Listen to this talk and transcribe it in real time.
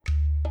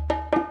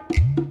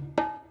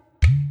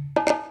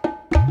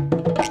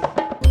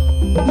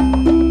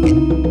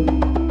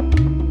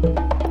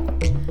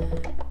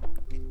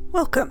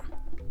Welcome.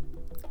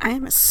 I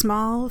am a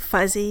small,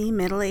 fuzzy,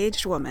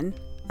 middle-aged woman,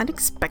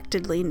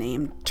 unexpectedly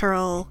named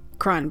Turl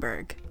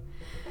Kronberg.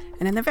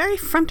 And in the very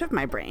front of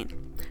my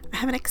brain, I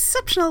have an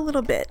exceptional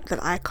little bit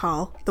that I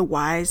call the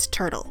wise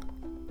turtle.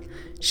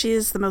 She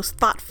is the most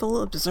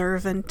thoughtful,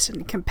 observant,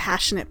 and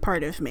compassionate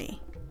part of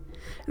me.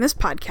 And this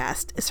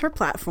podcast is her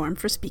platform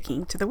for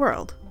speaking to the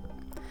world.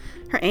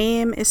 Her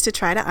aim is to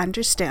try to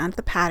understand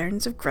the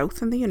patterns of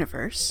growth in the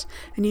universe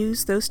and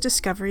use those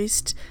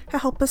discoveries to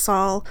help us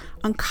all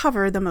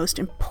uncover the most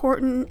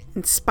important,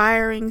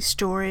 inspiring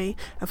story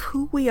of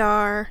who we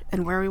are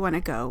and where we want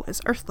to go as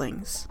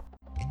Earthlings.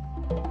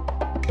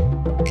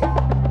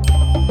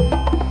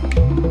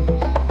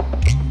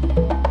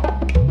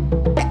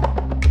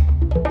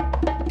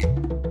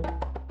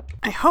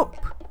 I hope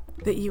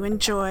that you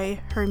enjoy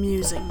her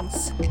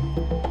musings.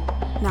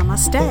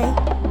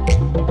 Namaste.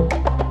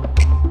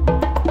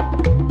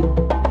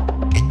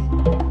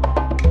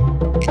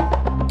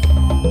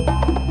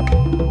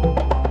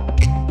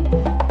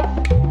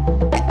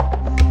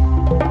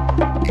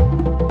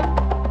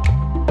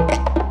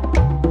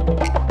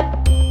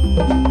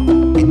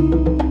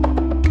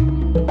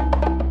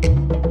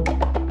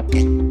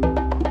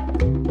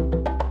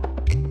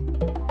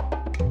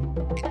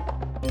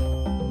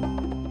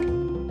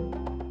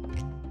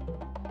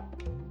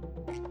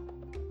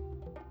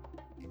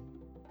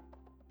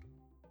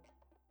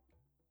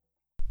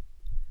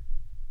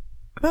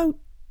 About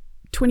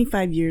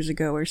 25 years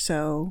ago or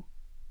so,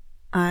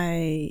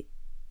 I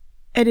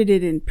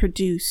edited and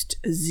produced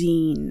a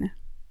zine,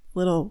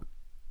 little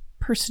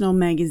personal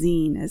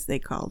magazine as they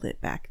called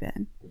it back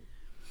then.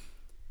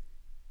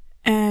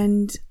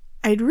 And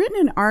I'd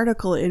written an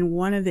article in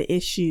one of the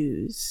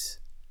issues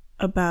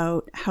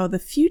about how the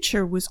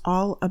future was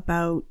all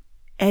about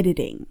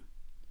editing,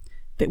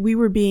 that we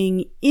were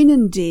being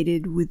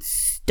inundated with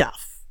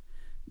stuff,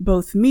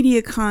 both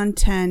media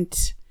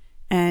content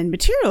and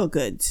material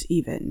goods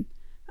even.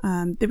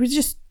 There was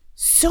just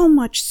so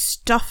much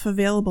stuff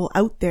available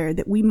out there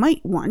that we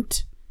might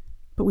want,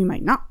 but we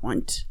might not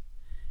want.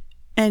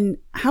 And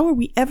how are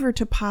we ever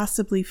to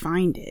possibly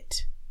find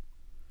it?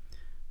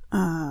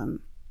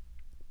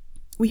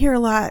 We hear a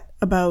lot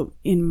about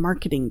in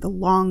marketing the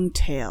long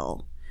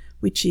tail,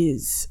 which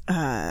is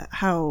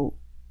how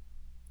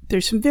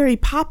there's some very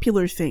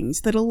popular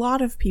things that a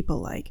lot of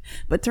people like,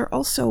 but there are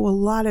also a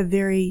lot of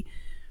very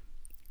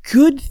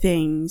good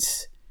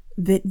things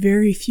that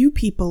very few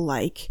people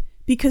like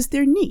because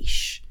they're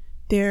niche.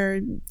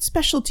 They're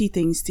specialty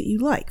things that you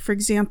like. For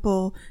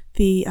example,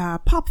 the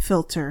pop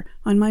filter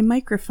on my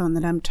microphone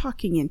that I'm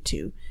talking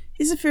into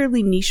is a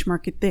fairly niche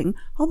market thing,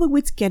 although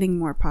it's getting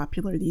more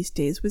popular these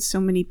days with so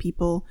many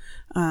people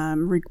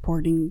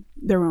recording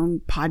their own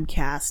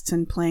podcasts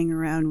and playing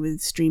around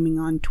with streaming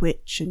on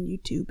Twitch and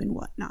YouTube and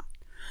whatnot.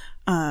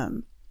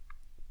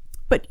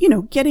 But,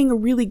 getting a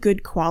really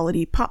good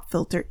quality pop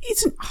filter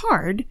isn't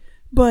hard,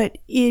 but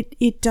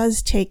it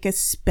does take a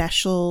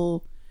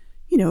special,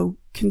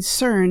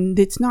 concern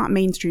that's not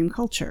mainstream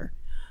culture.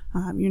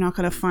 You're not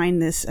going to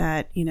find this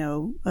at,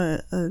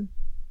 a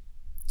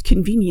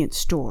convenience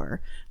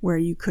store where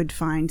you could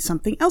find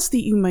something else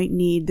that you might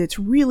need that's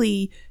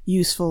really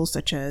useful,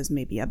 such as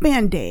maybe a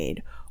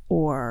Band-Aid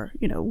or,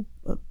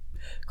 a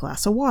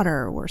glass of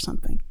water or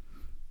something.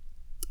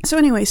 So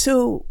anyway,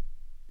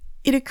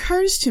 it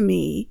occurs to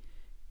me,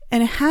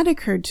 and it had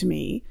occurred to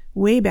me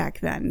way back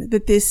then,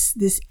 that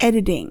this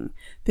editing,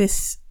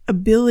 this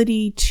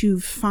ability to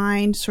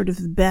find sort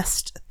of the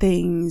best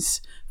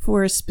things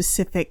for a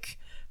specific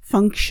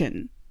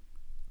function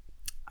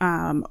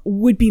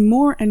would be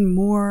more and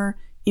more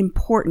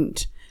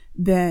important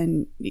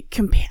than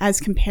as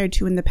compared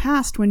to in the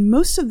past, when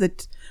most of the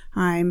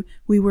time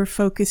we were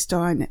focused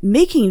on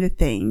making the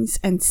things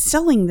and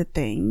selling the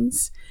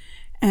things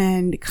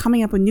and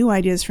coming up with new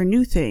ideas for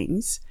new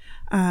things.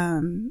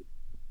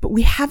 But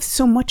we have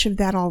so much of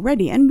that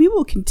already, and we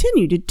will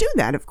continue to do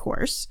that, of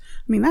course.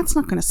 I mean, that's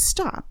not going to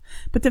stop.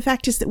 But the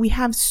fact is that we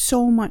have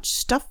so much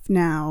stuff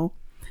now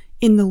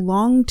in the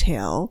long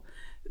tail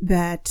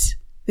that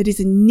is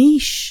a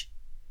niche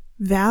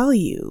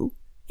value.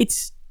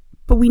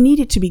 But we need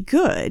it to be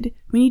good.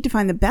 We need to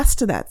find the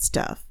best of that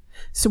stuff.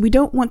 So we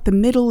don't want the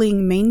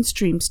middling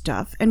mainstream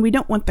stuff, and we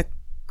don't want the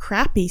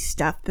crappy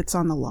stuff that's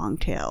on the long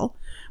tail.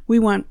 We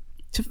want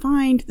to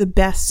find the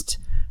best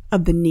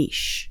of the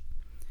niche.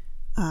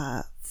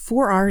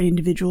 For our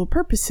individual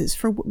purposes,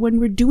 for when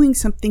we're doing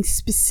something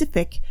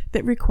specific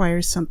that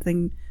requires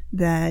something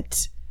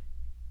that,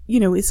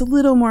 is a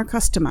little more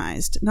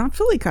customized, not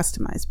fully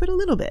customized, but a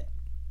little bit.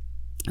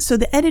 So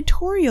the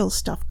editorial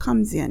stuff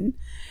comes in,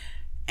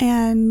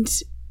 and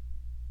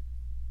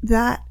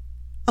that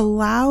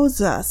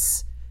allows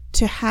us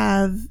to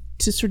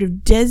sort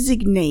of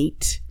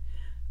designate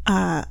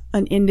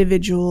an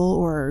individual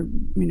or,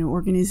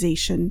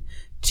 organization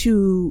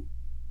to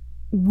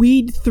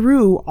weed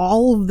through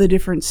all of the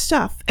different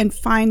stuff and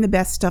find the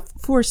best stuff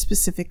for a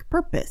specific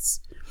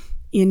purpose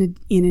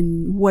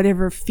in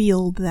whatever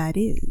field that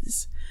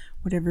is,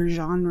 whatever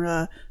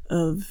genre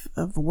of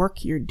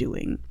work you're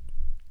doing.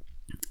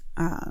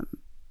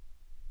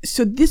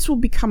 So this will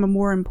become a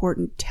more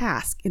important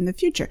task in the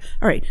future.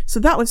 All right. So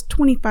that was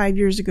 25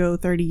 years ago,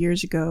 30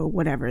 years ago,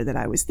 whatever, that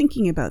I was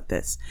thinking about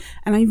this.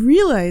 And I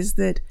realized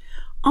that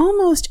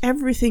almost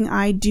everything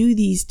I do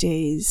these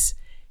days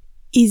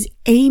is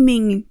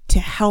aiming to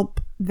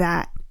help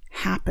that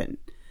happen,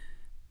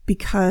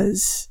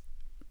 because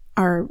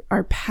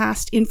our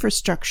past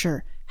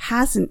infrastructure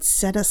hasn't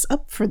set us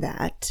up for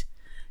that.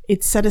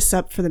 It's set us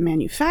up for the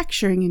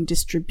manufacturing and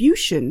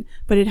distribution,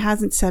 but it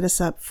hasn't set us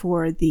up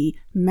for the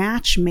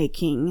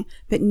matchmaking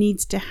that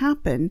needs to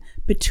happen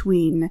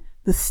between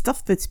the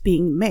stuff that's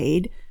being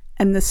made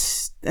and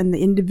the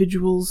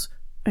individuals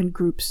and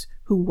groups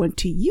who want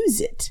to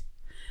use it.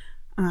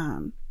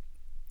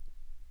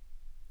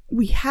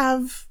 We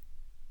have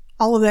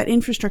all of that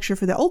infrastructure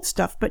for the old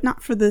stuff, but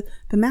not for the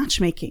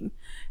matchmaking.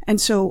 And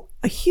so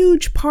a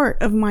huge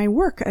part of my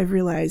work, I've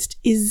realized,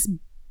 is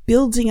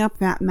building up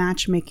that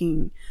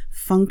matchmaking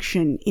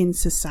function in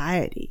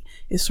society,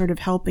 is sort of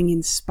helping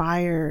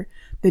inspire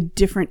the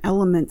different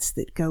elements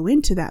that go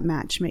into that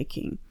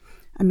matchmaking.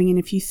 I mean,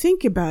 if you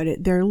think about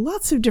it, there are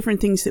lots of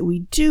different things that we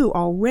do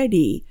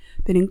already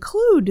that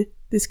include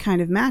this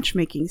kind of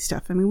matchmaking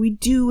stuff. I mean, we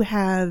do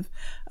have,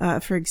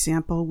 for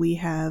example, we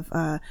have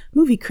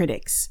movie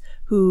critics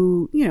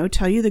who,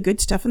 tell you the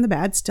good stuff and the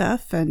bad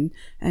stuff, and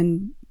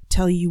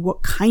tell you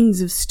what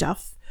kinds of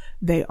stuff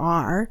they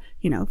are.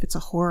 If it's a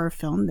horror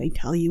film, they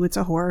tell you it's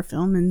a horror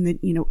film, and that,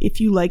 if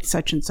you like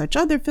such and such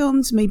other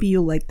films, maybe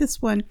you'll like this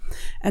one.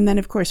 And then,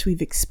 of course,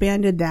 we've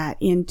expanded that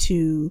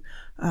into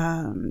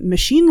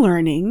machine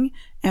learning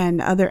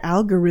and other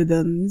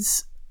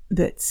algorithms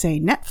that, say,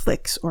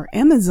 Netflix or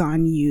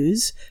Amazon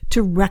use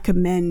to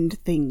recommend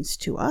things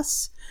to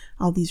us,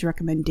 all these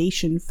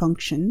recommendation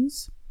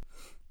functions.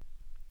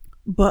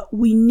 But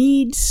we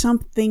need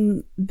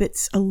something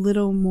that's a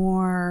little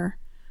more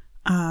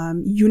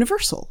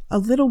universal, a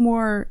little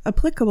more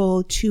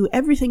applicable to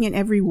everything and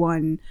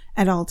everyone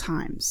at all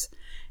times.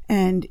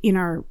 And in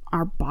our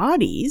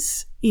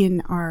bodies,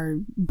 in our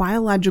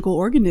biological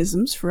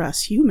organisms, for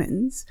us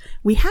humans,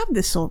 we have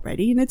this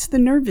already, and it's the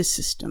nervous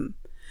system.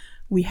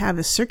 We have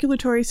a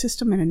circulatory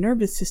system and a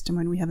nervous system,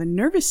 and we have a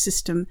nervous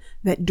system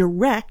that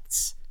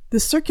directs the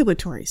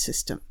circulatory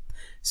system.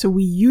 So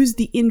we use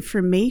the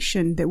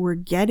information that we're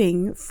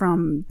getting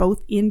from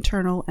both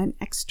internal and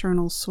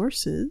external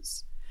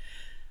sources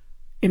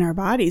in our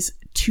bodies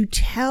to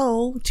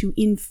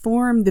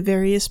inform the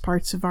various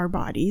parts of our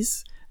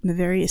bodies and the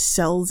various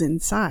cells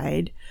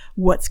inside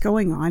what's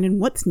going on and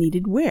what's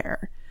needed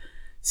where.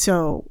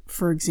 So,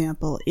 for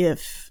example,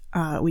 if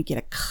we get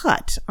a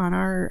cut on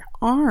our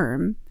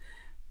arm,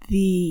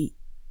 the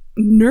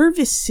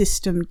nervous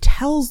system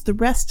tells the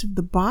rest of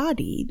the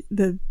body,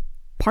 the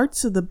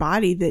parts of the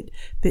body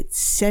that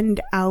send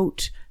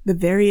out the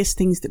various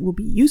things that will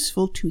be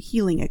useful to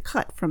healing a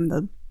cut, from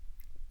the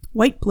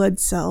white blood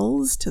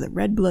cells to the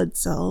red blood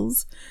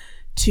cells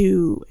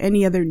to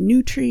any other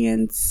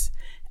nutrients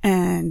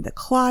and the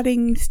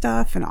clotting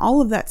stuff and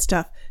all of that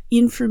stuff.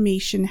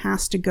 Information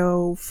has to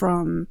go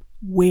from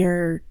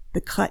where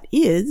the cut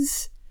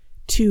is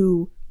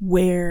to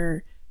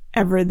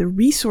wherever the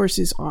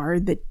resources are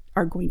that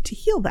are going to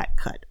heal that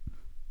cut.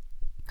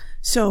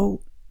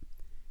 So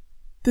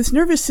this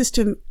nervous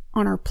system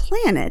on our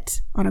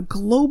planet, on a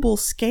global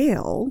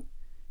scale,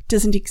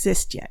 doesn't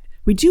exist yet.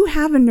 We do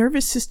have a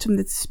nervous system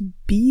that's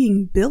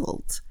being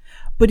built,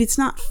 but it's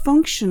not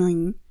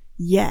functioning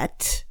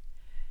yet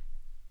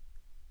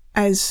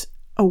as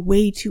a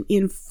way to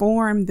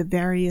inform the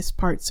various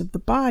parts of the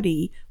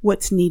body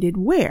what's needed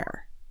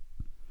where.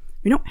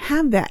 We don't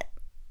have that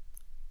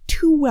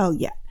too well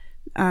yet.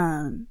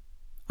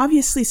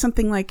 Obviously,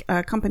 something like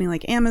a company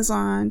like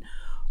Amazon,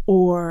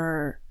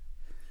 or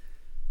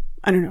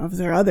I don't know if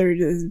there are other,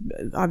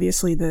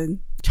 obviously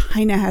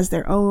China has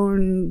their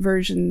own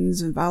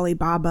versions of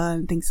Alibaba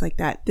and things like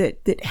that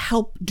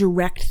help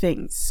direct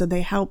things. So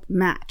they help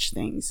match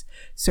things.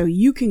 So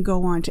you can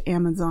go on to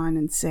Amazon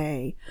and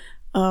say,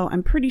 oh,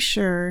 I'm pretty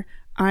sure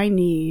I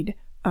need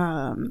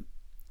such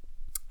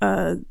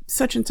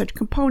and such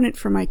component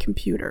for my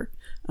computer.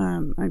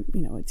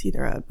 It's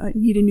either I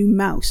need a new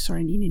mouse, or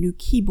I need a new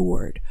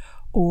keyboard,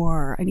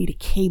 or I need a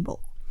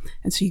cable.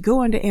 And so you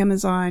go onto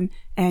Amazon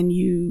and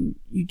you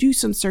do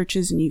some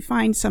searches and you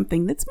find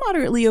something that's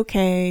moderately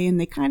okay, and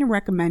they kind of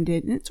recommend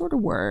it and it sort of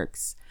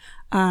works.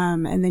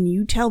 And then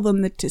you tell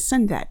them to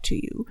send that to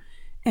you,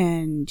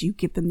 and you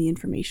give them the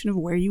information of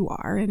where you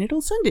are, and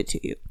it'll send it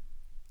to you.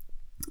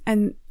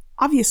 And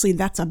obviously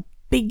that's a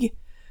big,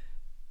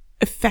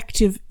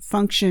 effective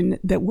function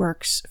that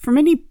works for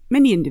many,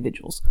 many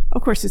individuals.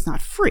 Of course, it's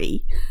not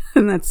free,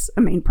 and that's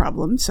a main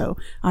problem. So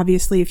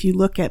obviously, if you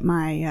look at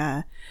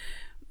my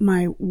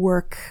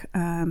work,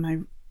 my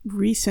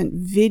recent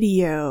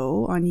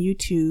video on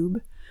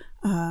YouTube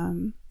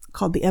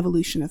called The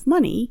Evolution of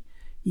Money,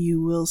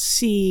 you will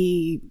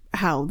see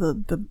how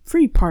the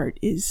free part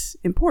is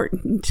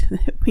important.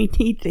 We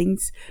need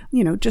things,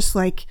 just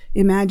like,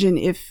 imagine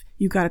if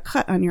you got a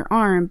cut on your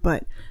arm,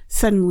 but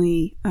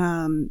suddenly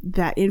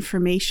that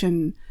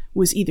information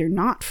was either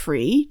not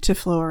free to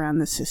flow around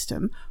the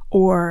system,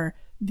 or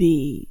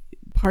the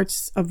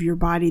parts of your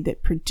body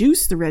that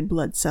produce the red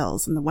blood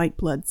cells and the white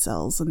blood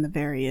cells and the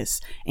various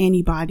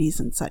antibodies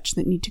and such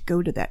that need to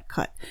go to that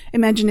cut.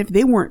 Imagine if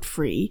they weren't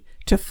free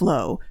to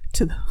flow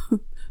to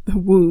the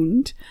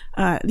wound,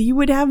 you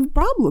would have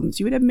problems.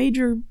 You would have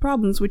major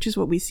problems, which is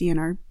what we see in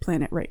our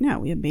planet right now.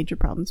 We have major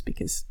problems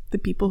because the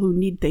people who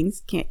need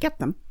things can't get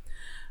them.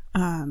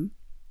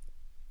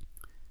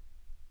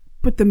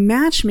 But the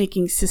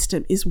matchmaking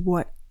system is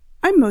what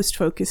I'm most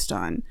focused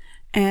on.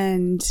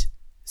 And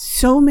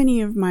so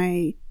many of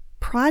my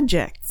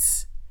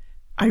projects,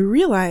 I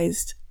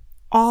realized,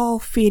 all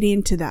fit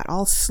into that,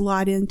 all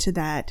slot into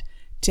that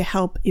to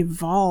help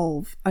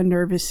evolve a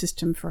nervous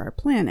system for our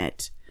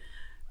planet.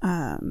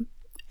 And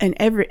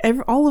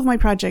all of my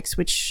projects,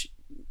 which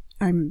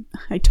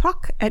I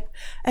talk at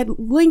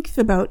length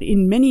about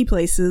in many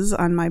places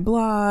on my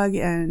blog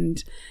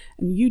and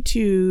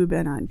YouTube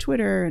and on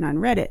Twitter and on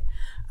Reddit.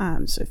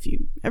 So if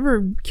you're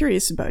ever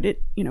curious about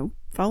it,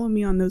 follow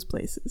me on those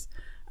places.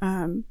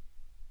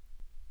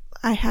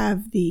 I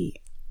have the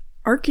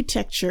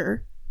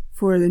architecture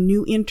for the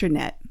new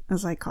internet,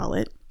 as I call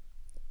it.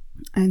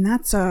 And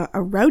that's a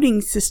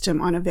routing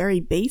system on a very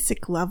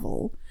basic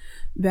level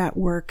that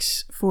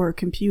works for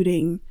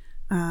computing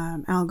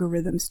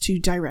algorithms to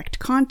direct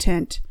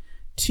content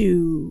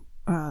to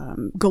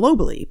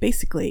globally.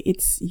 Basically,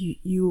 it's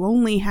you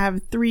only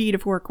have 3 to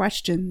 4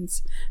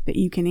 questions that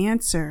you can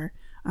answer,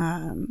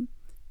 and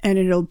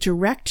it'll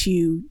direct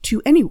you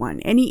to anyone,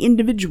 any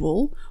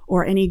individual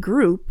or any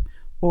group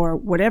or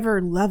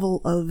whatever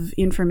level of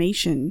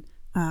information,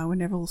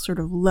 whatever sort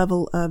of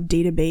level of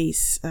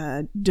database,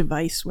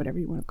 device, whatever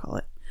you want to call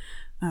it.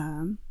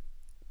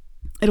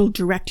 It'll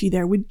direct you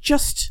there with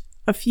just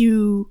a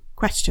few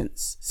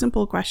questions,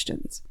 simple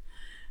questions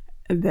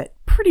that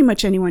pretty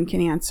much anyone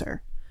can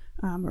answer,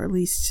 or at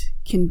least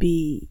can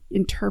be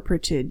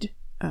interpreted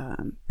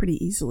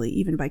pretty easily,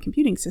 even by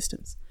computing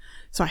systems.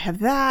 So I have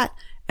that,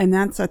 and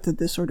that's at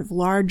the sort of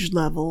large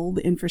level,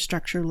 the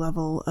infrastructure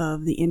level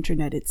of the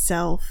internet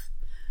itself.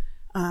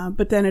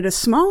 But then at a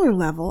smaller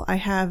level, I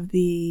have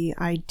the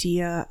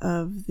idea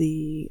of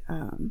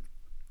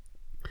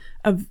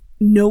of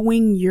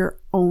knowing your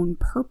own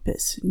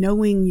purpose,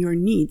 knowing your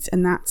needs.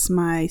 And that's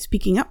my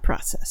speaking up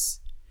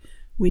process,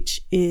 which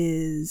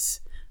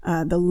is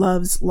the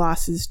loves,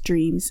 losses,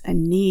 dreams,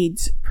 and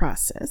needs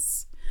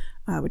process,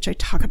 which I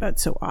talk about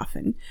so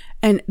often.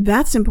 And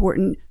that's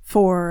important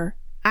for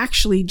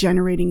actually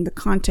generating the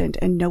content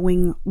and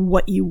knowing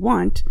what you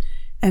want.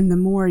 And the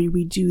more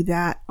we do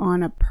that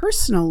on a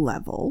personal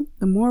level,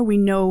 the more we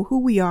know who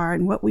we are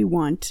and what we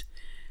want,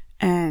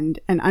 and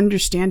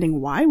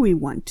understanding why we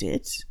want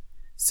it.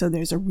 So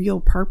there's a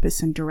real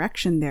purpose and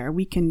direction there.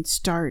 We can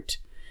start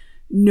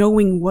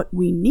knowing what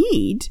we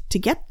need to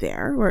get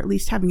there, or at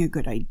least having a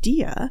good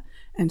idea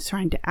and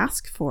trying to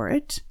ask for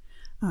it.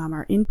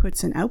 Our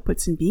inputs and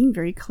outputs, and being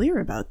very clear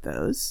about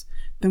those.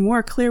 The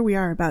more clear we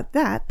are about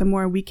that, the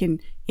more we can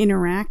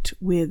interact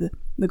with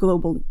the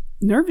global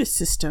nervous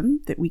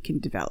system that we can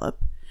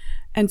develop.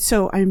 And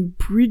so I'm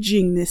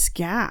bridging this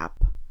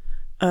gap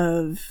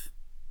of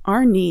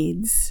our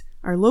needs,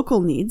 our local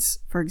needs,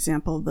 for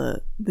example,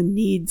 the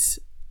needs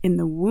in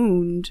the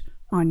wound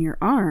on your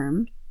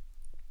arm,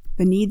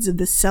 the needs of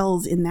the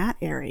cells in that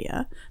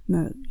area,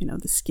 the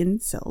skin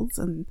cells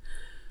and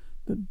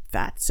the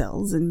fat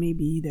cells, and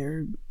maybe there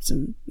are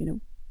some,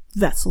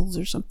 vessels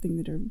or something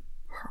that are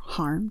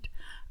harmed.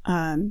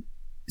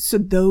 So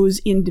those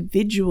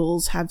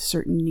individuals have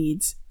certain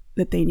needs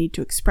that they need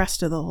to express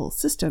to the whole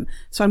system.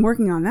 So I'm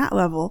working on that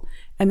level.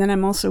 And then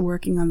I'm also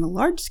working on the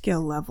large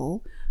scale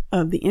level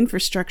of the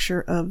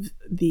infrastructure of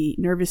the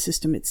nervous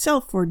system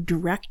itself for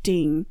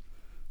directing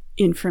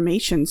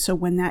information. So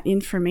when that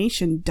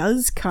information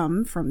does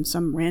come from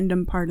some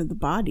random part of the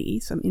body,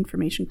 some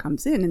information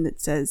comes in and it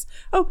says,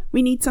 oh,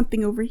 we need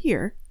something over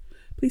here.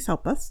 Please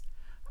help us.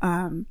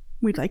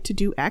 We'd like to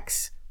do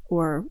X,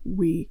 or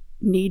we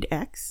need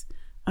X.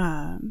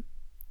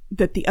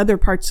 That the other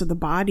parts of the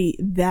body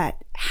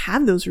that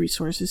have those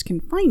resources can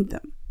find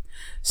them.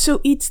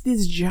 So it's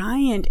this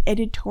giant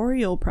editing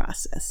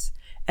process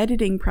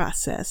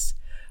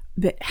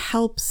that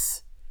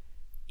helps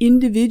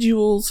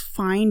individuals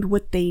find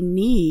what they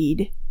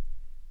need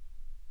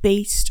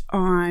based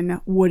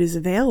on what is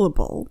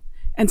available.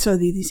 And so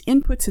these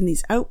inputs and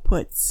these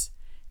outputs,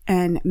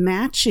 and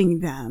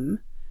matching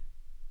them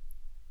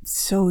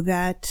so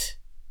that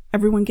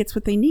everyone gets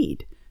what they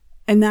need.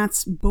 And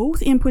that's both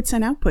inputs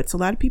and outputs. A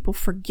lot of people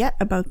forget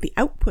about the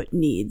output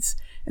needs,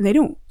 and they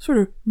don't sort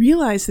of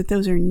realize that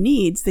those are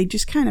needs. They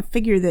just kind of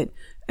figure that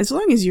as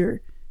long as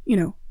you're,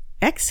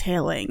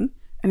 exhaling,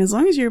 and as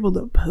long as you're able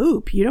to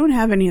poop, you don't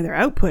have any other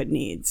output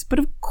needs. But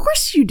of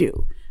course you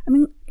do. I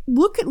mean,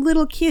 look at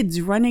little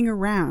kids running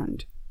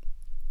around,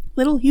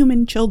 little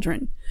human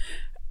children.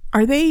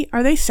 Are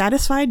they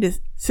satisfied to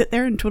sit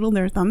there and twiddle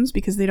their thumbs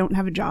because they don't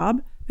have a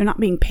job? They're not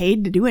being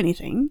paid to do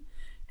anything.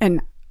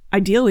 And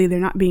ideally, they're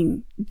not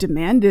being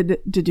demanded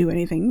to do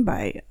anything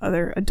by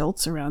other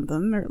adults around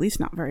them, or at least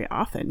not very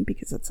often,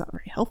 because that's not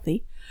very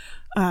healthy.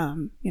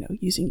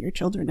 Using your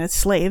children as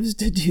slaves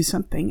to do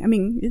something. I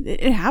mean,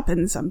 it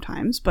happens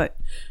sometimes, but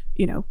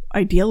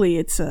ideally,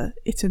 it's a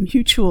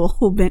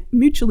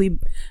mutually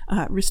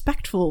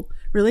respectful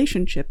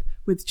relationship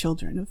with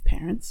children of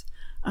parents.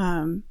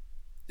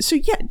 So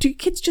yeah, do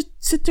kids just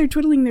sit there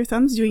twiddling their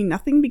thumbs doing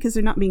nothing because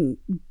they're not being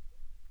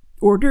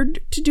ordered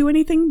to do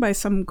anything by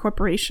some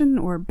corporation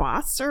or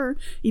boss or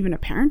even a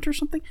parent or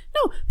something?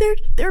 No,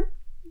 they're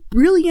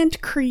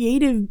brilliant,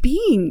 creative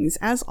beings,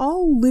 as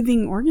all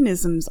living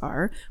organisms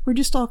are. We're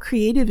just all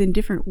creative in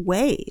different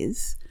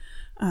ways.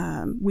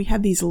 We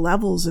have these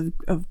levels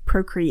of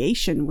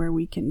procreation where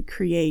we can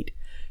create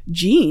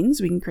genes.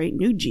 We can create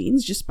new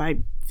genes just by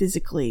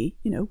physically,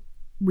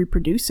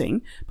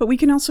 reproducing, but we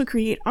can also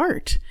create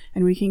art,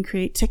 and we can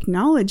create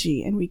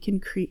technology, and we can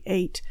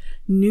create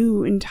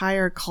new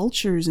entire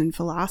cultures and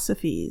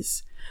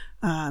philosophies.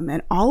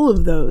 And all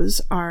of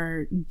those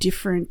are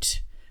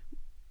different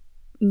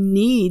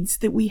needs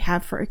that we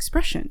have for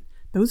expression.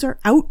 Those are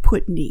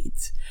output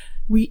needs.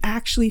 We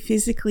actually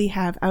physically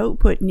have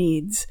output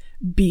needs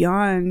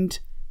beyond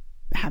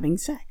having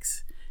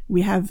sex.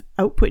 We have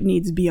output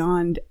needs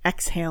beyond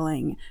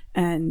exhaling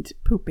and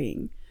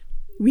pooping.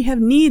 We have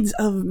needs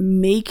of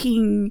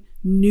making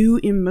new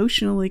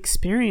emotional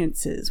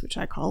experiences, which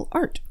I call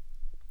art.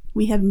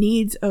 We have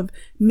needs of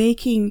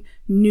making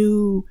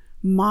new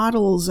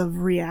models of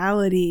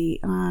reality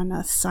on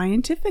a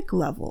scientific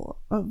level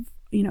of,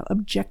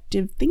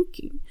 objective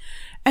thinking.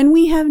 And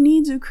we have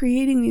needs of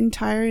creating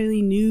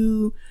entirely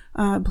new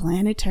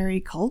planetary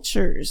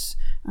cultures.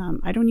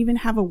 I don't even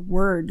have a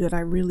word that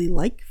I really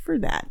like for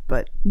that,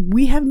 but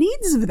we have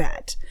needs of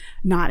that.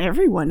 Not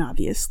everyone,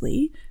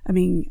 obviously. I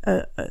mean,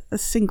 a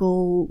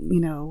single-celled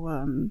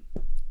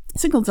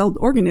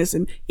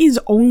organism is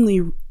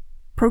only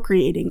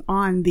procreating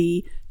on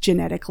the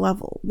genetic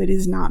level. That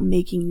is not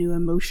making new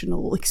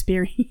emotional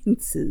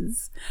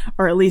experiences,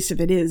 or at least if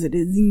it is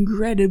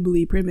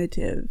incredibly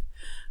primitive.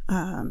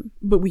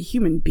 But we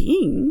human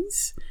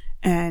beings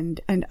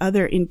and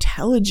other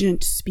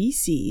intelligent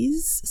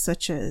species,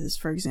 such as,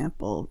 for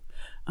example,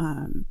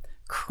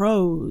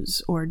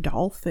 crows or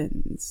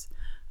dolphins,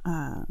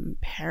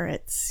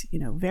 parrots,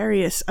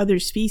 various other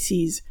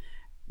species,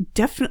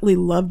 definitely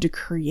love to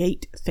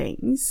create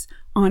things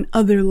on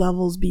other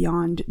levels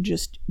beyond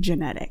just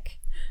genetic.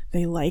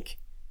 They like,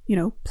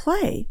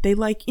 play. They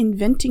like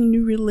inventing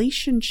new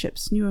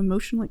relationships, new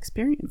emotional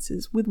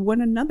experiences with one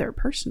another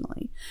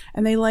personally.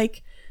 And they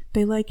like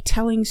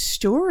telling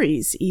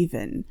stories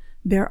even.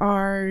 There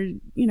are,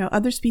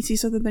 other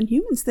species other than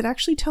humans that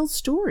actually tell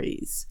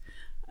stories.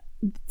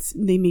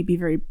 They may be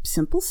very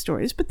simple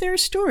stories, but there are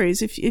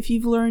stories. If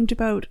you've learned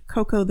about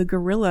Coco the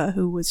gorilla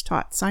who was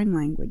taught sign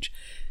language,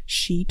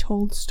 she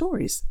told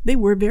stories. They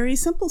were very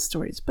simple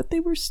stories, but they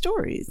were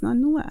stories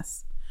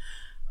nonetheless.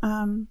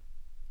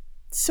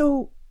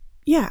 So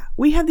yeah,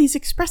 we have these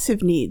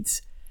expressive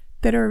needs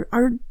that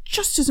are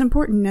just as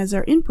important as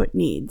our input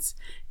needs.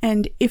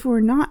 And if we're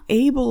not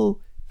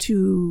able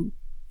to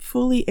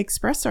fully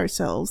express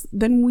ourselves,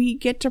 then we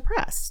get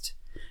depressed.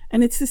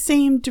 And it's the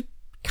same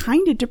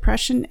kind of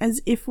depression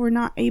as if we're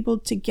not able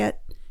to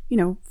get,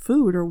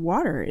 food or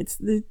water. It's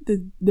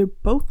they're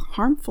both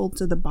harmful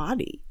to the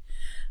body.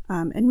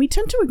 And we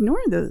tend to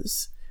ignore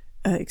those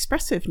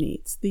expressive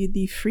needs,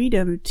 the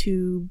freedom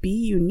to be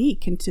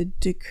unique and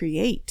to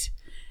create,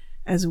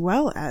 as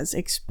well as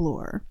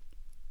explore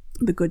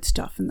the good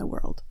stuff in the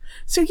world.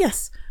 So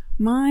yes,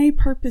 my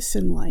purpose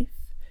in life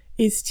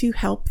is to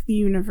help the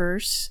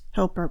universe,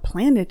 help our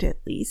planet at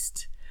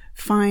least,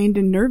 find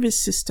a nervous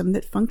system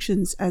that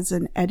functions as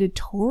an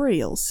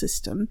editorial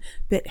system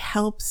that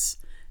helps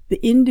the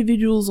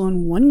individuals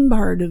on one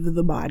part of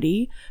the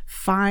body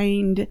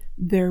find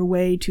their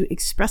way to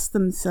express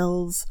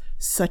themselves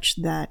such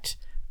that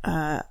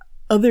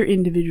other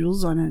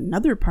individuals on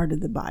another part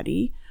of the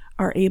body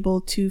are able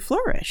to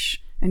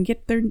flourish and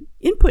get their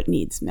input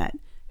needs met.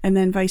 And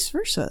then vice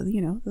versa,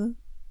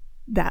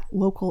 that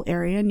local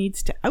area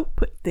needs to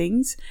output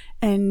things,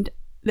 and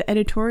the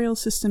editorial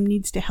system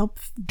needs to help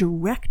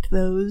direct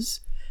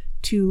those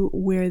to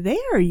where they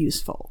are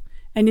useful.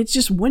 And it's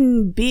just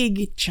one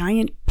big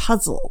giant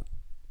puzzle.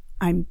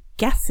 I'm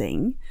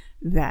guessing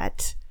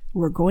that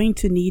we're going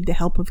to need the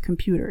help of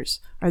computers.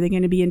 Are they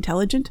going to be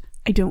intelligent?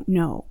 I don't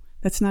know.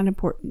 That's not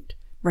important.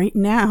 Right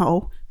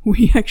now,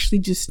 we actually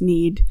just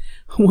need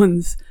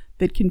ones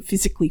that can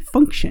physically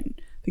function.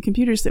 The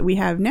computers that we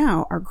have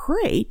now are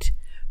great,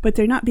 but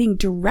they're not being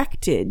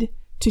directed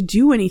to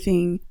do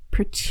anything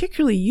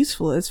particularly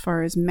useful as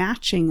far as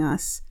matching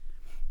us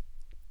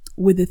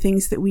with the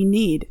things that we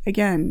need.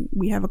 Again,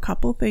 we have a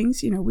couple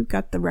things. We've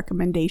got the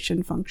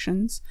recommendation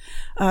functions,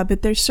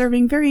 but they're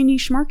serving very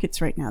niche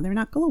markets right now. They're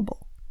not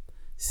global.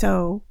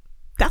 So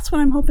that's what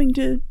I'm hoping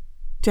to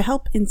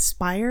help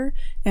inspire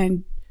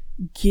and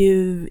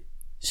give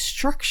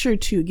structure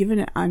to, give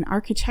an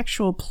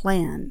architectural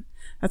plan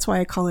That's why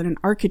I call it an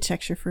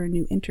architecture for a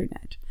new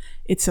internet.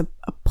 It's a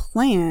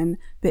plan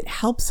that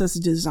helps us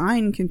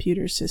design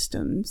computer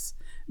systems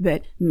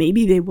that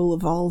maybe they will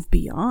evolve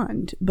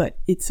beyond, but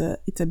it's a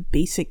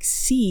basic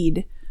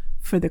seed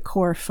for the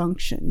core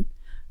function.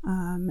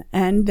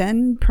 And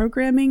then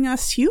programming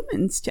us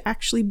humans to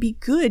actually be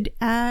good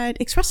at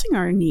expressing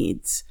our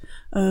needs,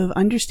 of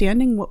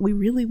understanding what we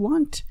really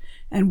want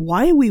and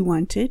why we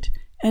want it,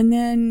 and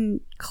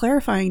then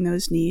clarifying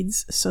those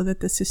needs so that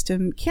the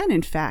system can,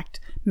 in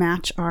fact,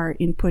 match our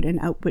input and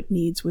output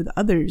needs with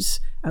others'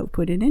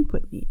 output and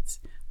input needs.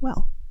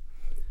 Well,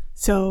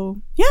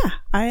 so yeah,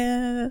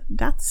 I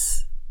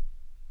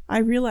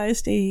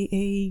realized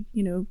a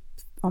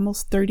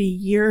almost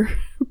 30-year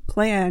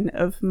plan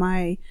of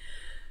my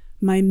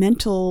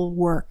mental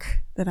work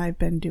that I've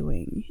been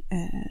doing,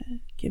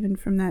 given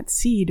from that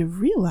seed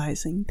of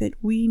realizing that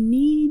we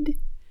need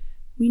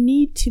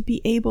to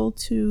be able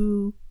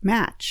to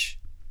match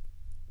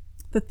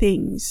the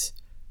things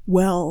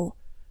well,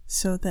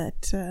 so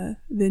that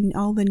then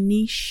all the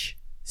niche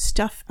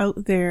stuff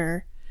out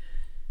there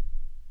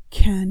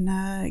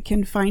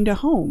can find a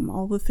home.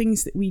 All the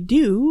things that we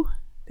do,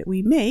 that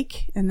we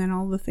make, and then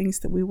all the things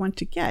that we want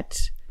to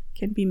get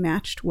can be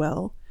matched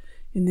well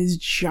in this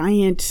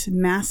giant,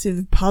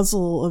 massive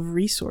puzzle of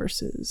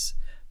resources,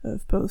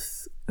 of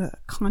both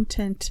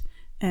content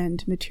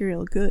and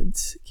material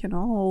goods, can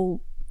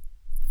all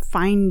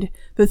find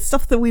the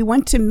stuff that we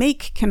want to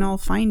make, can all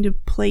find a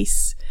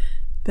place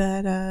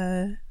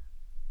that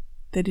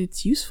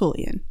it's useful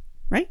in,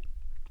 right?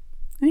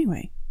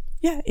 Anyway,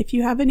 yeah, if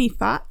you have any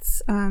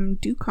thoughts,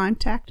 do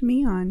contact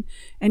me on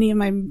any of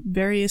my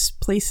various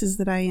places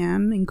that I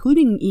am,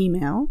 including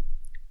email,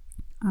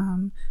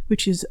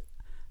 which is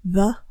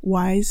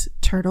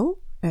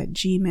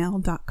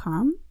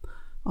thewiseturtle@gmail.com.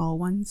 All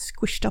one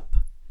squished up,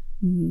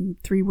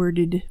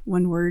 3-worded,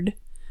 1 word.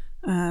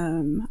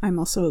 I'm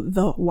also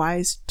The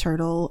Wise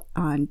Turtle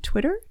on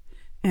Twitter,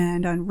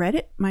 and on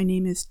Reddit, my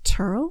name is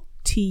Turl,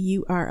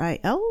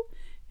 Turil,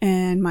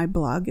 and my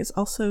blog is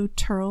also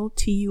Turl,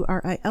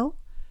 Turil,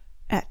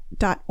 at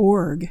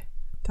 .org.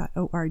 So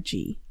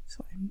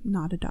I'm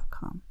not a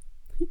 .com.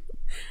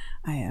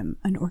 I am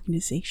an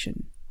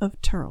organization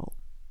of Turl.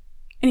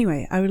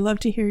 Anyway, I would love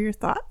to hear your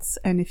thoughts,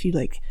 and if you'd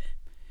like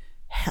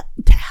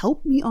to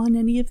help me on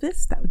any of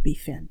this, that would be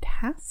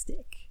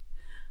fantastic.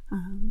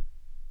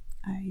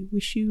 I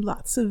wish you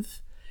lots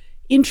of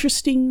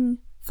interesting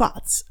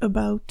thoughts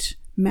about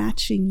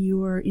matching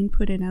your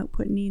input and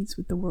output needs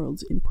with the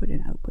world's input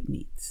and output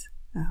needs.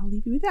 I'll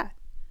leave you with that.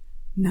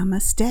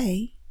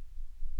 Namaste.